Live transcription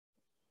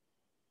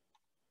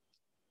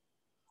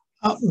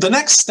The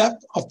next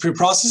step of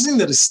preprocessing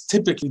that is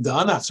typically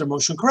done after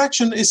motion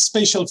correction is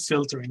spatial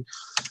filtering,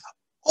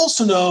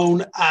 also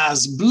known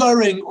as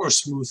blurring or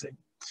smoothing.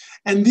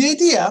 And the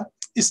idea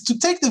is to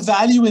take the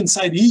value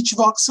inside each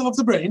voxel of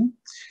the brain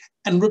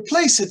and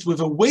replace it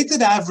with a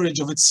weighted average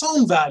of its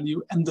own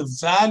value and the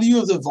value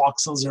of the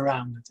voxels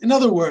around it. In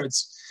other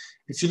words,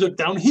 if you look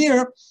down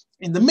here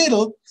in the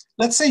middle,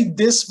 let's say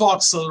this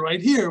voxel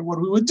right here, what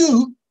we would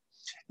do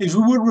is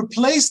we would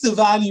replace the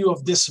value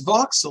of this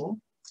voxel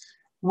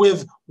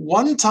with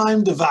 1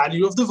 time the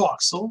value of the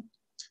voxel,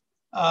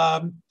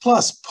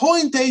 plus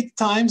 0.8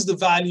 times the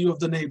value of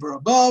the neighbor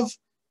above,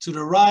 to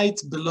the right,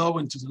 below,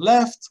 and to the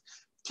left,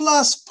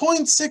 plus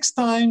 0.6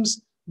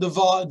 times the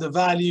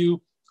value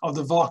of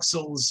the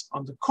voxels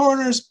on the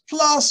corners,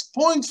 plus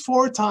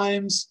 0.4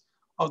 times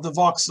of the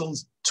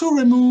voxels 2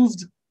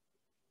 removed,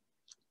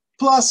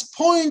 plus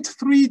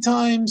 0.3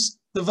 times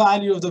the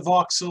value of the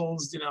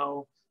voxels,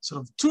 sort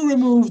of 2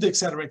 removed, et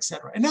cetera, et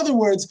cetera. In other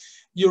words,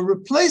 you're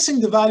replacing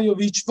the value of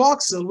each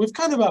voxel with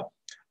kind of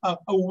a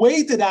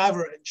weighted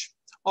average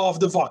of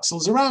the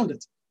voxels around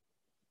it.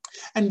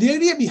 And the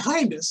idea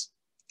behind this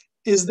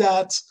is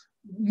that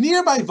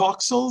nearby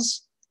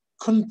voxels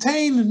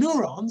contain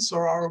neurons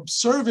or are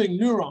observing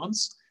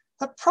neurons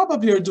that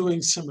probably are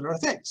doing similar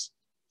things.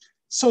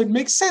 So it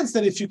makes sense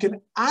that if you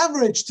can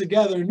average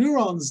together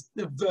neurons,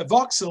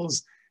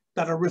 voxels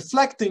that are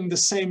reflecting the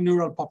same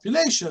neural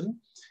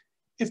population,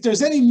 if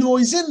there's any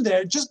noise in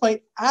there, just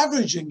by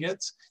averaging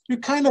it, you're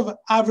kind of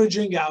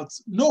averaging out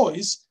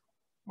noise,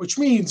 which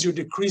means you're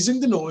decreasing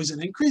the noise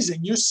and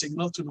increasing your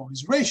signal to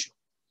noise ratio.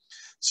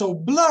 So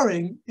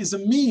blurring is a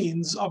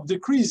means of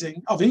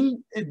decreasing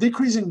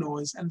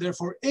noise and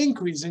therefore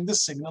increasing the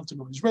signal to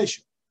noise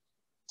ratio.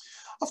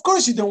 Of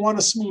course, you don't want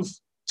to smooth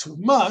too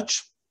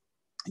much.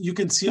 You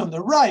can see on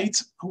the right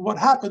what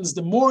happens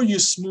the more you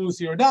smooth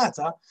your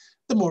data,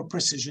 the more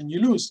precision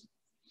you lose.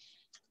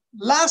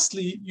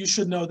 Lastly, you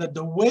should know that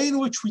the way in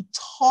which we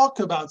talk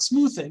about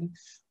smoothing,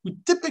 we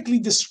typically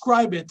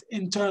describe it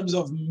in terms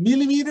of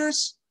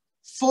millimeters,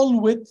 full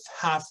width,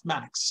 half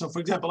max. So for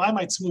example, I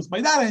might smooth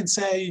my data and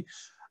say,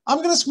 I'm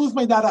going to smooth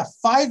my data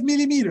 5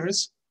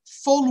 millimeters,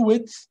 full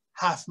width,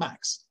 half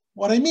max.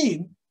 What I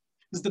mean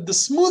is that the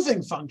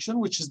smoothing function,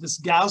 which is this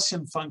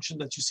Gaussian function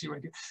that you see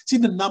right here, see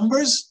the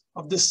numbers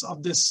of this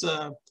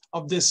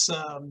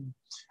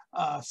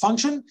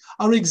function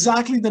are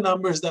exactly the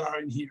numbers that are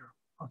in here,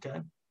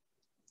 okay?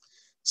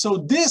 So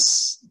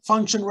this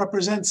function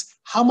represents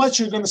how much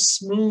you're going to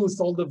smooth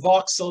all the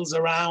voxels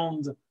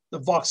around the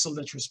voxel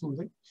that you're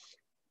smoothing.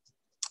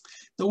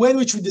 The way in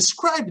which we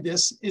describe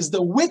this is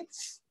the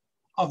width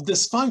of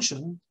this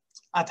function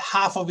at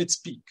half of its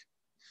peak.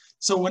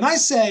 So when I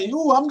say,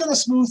 oh, I'm going to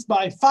smooth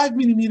by 5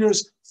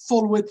 millimeters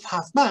full width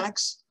half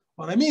max,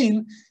 what I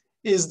mean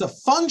is the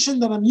function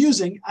that I'm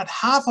using at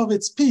half of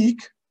its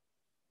peak,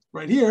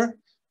 right here,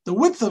 the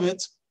width of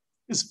it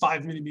is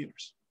 5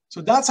 millimeters.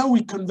 So that's how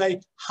we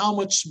convey how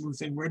much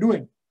smoothing we're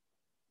doing.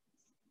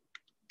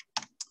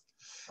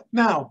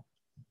 Now,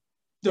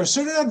 there are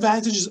certain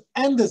advantages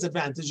and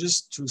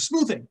disadvantages to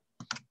smoothing.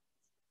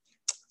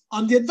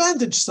 On the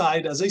advantage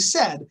side, as I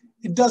said,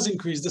 it does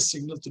increase the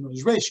signal to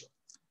noise ratio.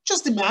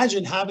 Just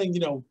imagine having,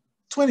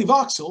 20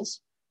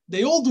 voxels.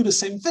 They all do the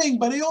same thing,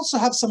 but they also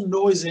have some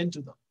noise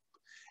into them.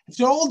 If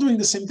they're all doing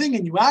the same thing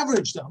and you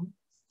average them,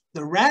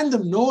 the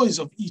random noise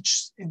of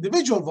each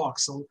individual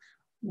voxel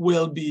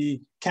will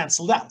be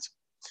canceled out.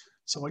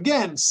 So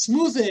again,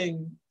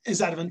 smoothing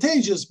is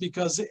advantageous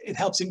because it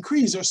helps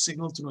increase our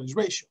signal to noise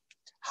ratio.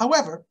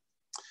 However,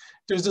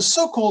 there's the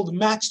so-called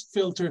matched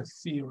filter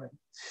theorem.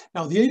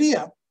 Now, the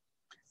idea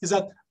is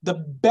that the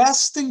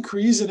best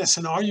increase in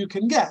SNR you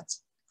can get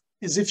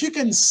is if you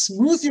can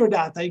smooth your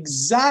data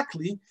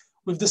exactly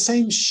with the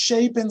same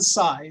shape and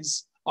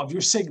size of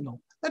your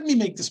signal. Let me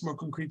make this more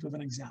concrete with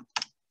an example.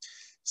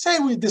 Say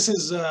this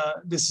is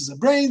a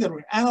brain that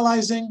we're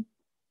analyzing.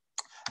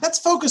 Let's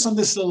focus on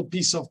this little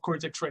piece of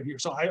cortex right here.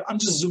 So I'm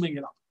just zooming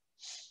it up.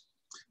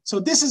 So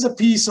this is a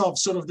piece of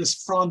sort of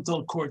this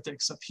frontal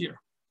cortex up here.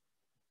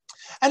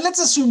 And let's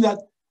assume that,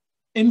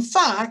 in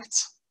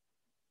fact,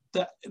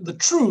 the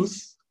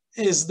truth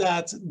is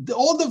that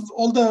all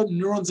the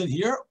neurons in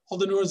here, all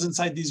the neurons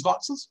inside these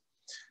voxels,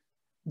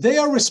 they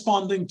are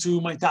responding to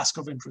my task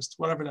of interest,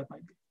 whatever that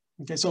might be.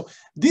 Okay, so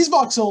these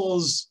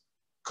voxels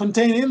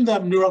contain in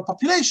them neural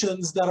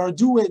populations that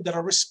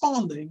are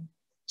responding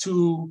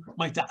to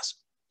my task.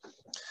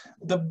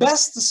 The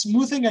best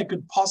smoothing I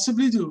could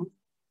possibly do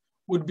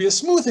would be a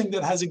smoothing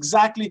that has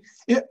exactly,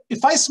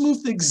 if I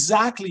smoothed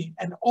exactly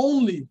and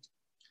only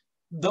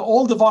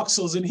all the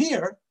voxels in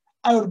here,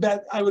 I would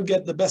bet I would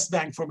get the best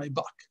bang for my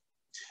buck.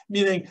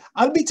 Meaning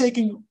I'll be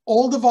taking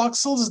all the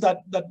voxels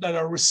that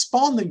are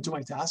responding to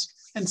my task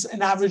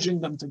and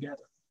averaging them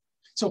together.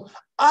 So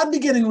I'd be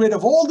getting rid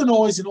of all the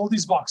noise in all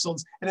these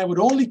voxels, and I would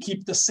only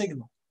keep the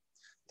signal.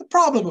 The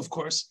problem, of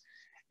course,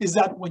 is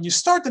that when you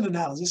start an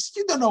analysis,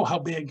 you don't know how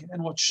big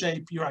and what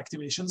shape your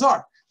activations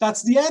are.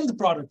 That's the end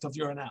product of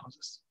your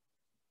analysis.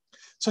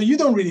 So you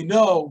don't really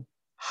know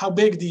how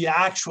big the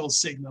actual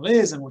signal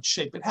is and what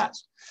shape it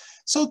has.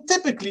 So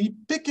typically,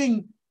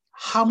 picking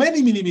how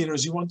many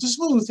millimeters you want to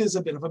smooth is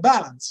a bit of a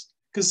balance.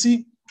 Because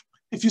see,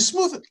 if you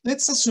smooth it,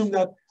 let's assume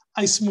that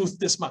I smooth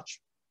this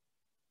much.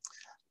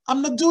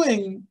 I'm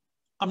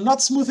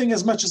not smoothing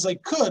as much as I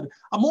could.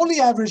 I'm only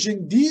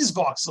averaging these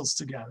voxels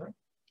together.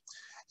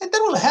 And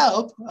that will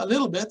help a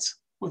little bit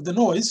with the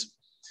noise,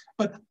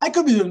 but I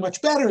could be doing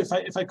much better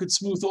if I could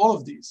smooth all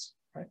of these,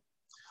 right?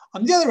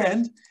 On the other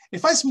end,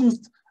 if I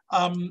smoothed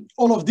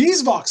all of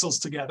these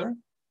voxels together,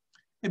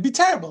 it'd be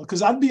terrible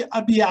because I'd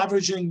be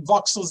averaging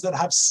voxels that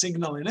have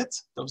signal in it,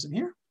 those in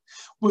here,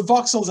 with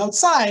voxels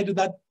outside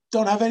that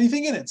don't have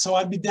anything in it. So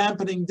I'd be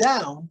dampening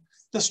down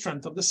the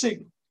strength of the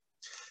signal.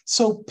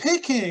 So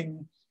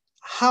picking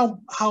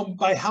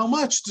by how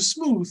much to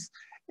smooth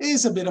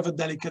is a bit of a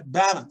delicate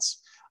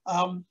balance.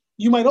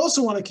 You might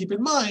also want to keep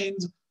in mind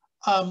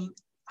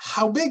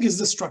how big is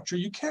the structure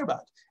you care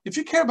about. If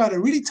you care about a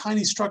really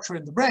tiny structure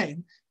in the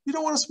brain, you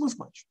don't want to smooth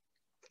much.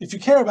 If you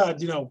care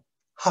about,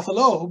 half a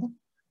lobe,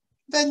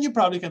 then you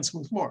probably can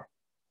smooth more.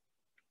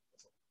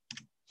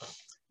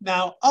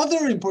 Now,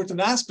 other important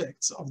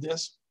aspects of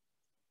this,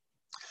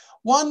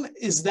 one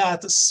is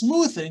that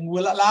smoothing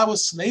will allow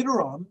us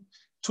later on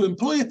to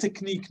employ a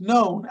technique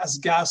known as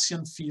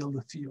Gaussian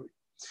field theory.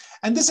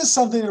 And this is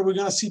something that we're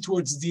going to see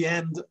towards the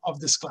end of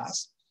this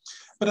class.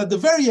 But at the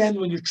very end,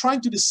 when you're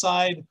trying to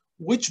decide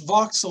which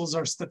voxels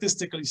are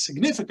statistically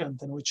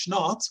significant and which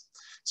not,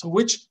 so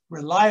which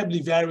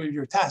reliably vary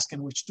your task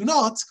and which do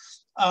not,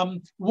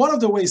 one of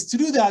the ways to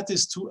do that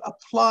is to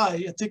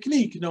apply a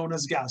technique known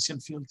as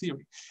Gaussian field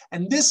theory.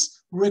 And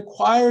this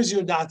requires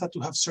your data to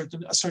have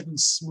a certain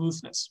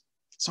smoothness.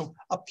 So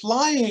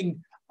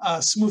applying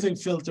a smoothing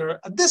filter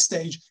at this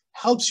stage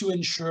helps you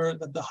ensure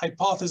that the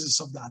hypothesis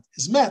of that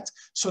is met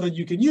so that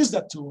you can use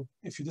that tool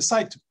if you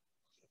decide to.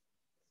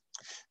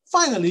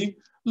 Finally,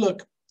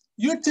 look,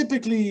 you're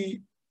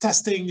typically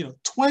testing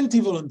 20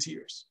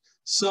 volunteers.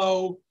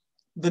 So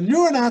the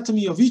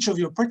neuroanatomy of each of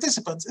your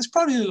participants is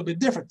probably a little bit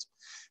different.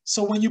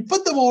 So when you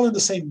put them all in the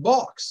same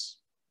box,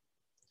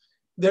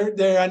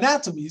 their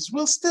anatomies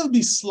will still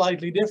be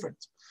slightly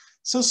different.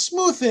 So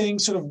smoothing,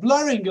 sort of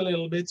blurring a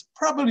little bit,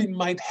 probably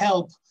might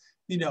help,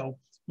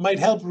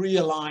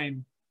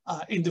 realign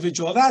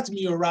individual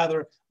anatomy, or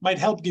rather might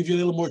help give you a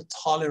little more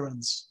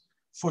tolerance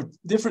for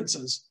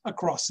differences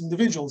across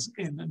individuals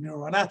in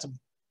neuroanatomy.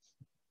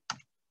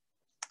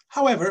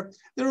 However,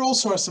 there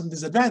also are some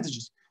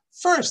disadvantages.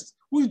 First,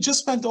 we've just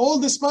spent all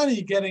this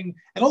money getting,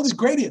 and all these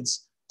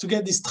gradients to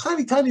get these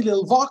tiny, tiny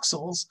little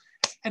voxels,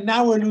 and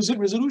now we're losing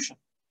resolution.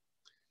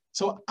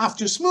 So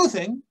after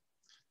smoothing,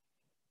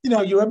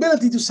 your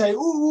ability to say,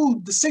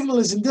 ooh, the signal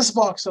is in this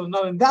voxel,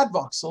 not in that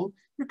voxel,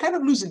 you're kind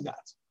of losing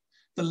that.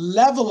 The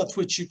level at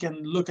which you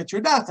can look at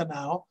your data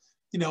now,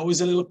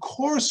 is a little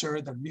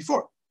coarser than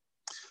before.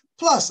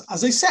 Plus,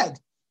 as I said,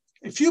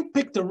 if you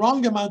pick the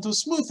wrong amount of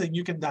smoothing,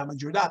 you can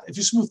damage your data. If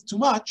you smooth too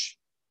much,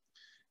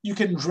 you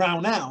can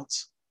drown out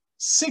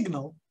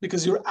signal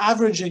because you're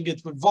averaging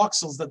it with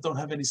voxels that don't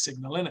have any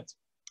signal in it.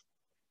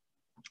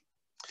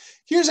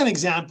 Here's an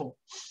example.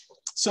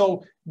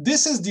 So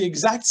this is the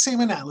exact same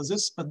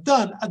analysis, but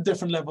done at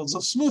different levels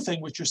of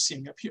smoothing, which you're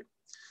seeing up here.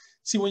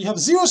 See, when you have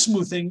zero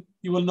smoothing,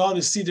 you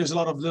will see there's a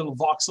lot of little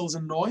voxels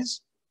and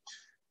noise.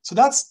 So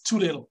that's too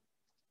little.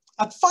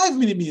 At 5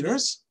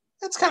 millimeters,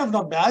 it's kind of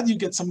not bad. You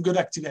get some good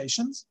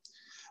activations.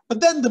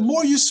 But then the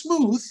more you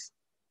smooth,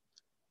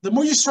 the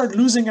more you start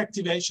losing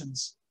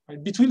activations.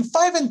 Right? Between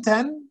 5 and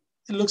 10,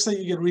 it looks like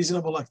you get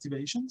reasonable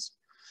activations.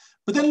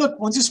 But then look,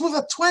 once you smooth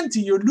at 20,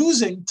 you're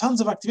losing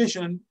tons of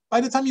activation. And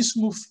by the time you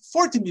smooth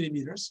 40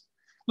 millimeters,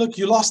 look,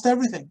 you lost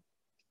everything.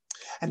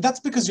 And that's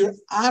because you're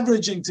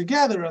averaging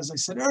together, as I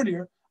said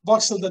earlier,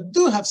 voxels that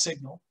do have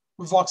signal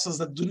with voxels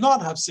that do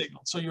not have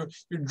signal. So you're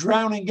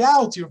drowning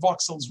out your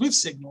voxels with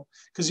signal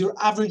because you're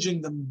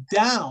averaging them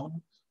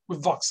down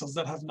with voxels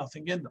that have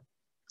nothing in them.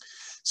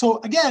 So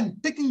again,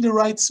 picking the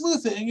right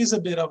smoothing is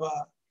a bit of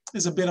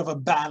a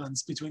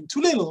balance between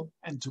too little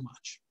and too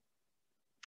much.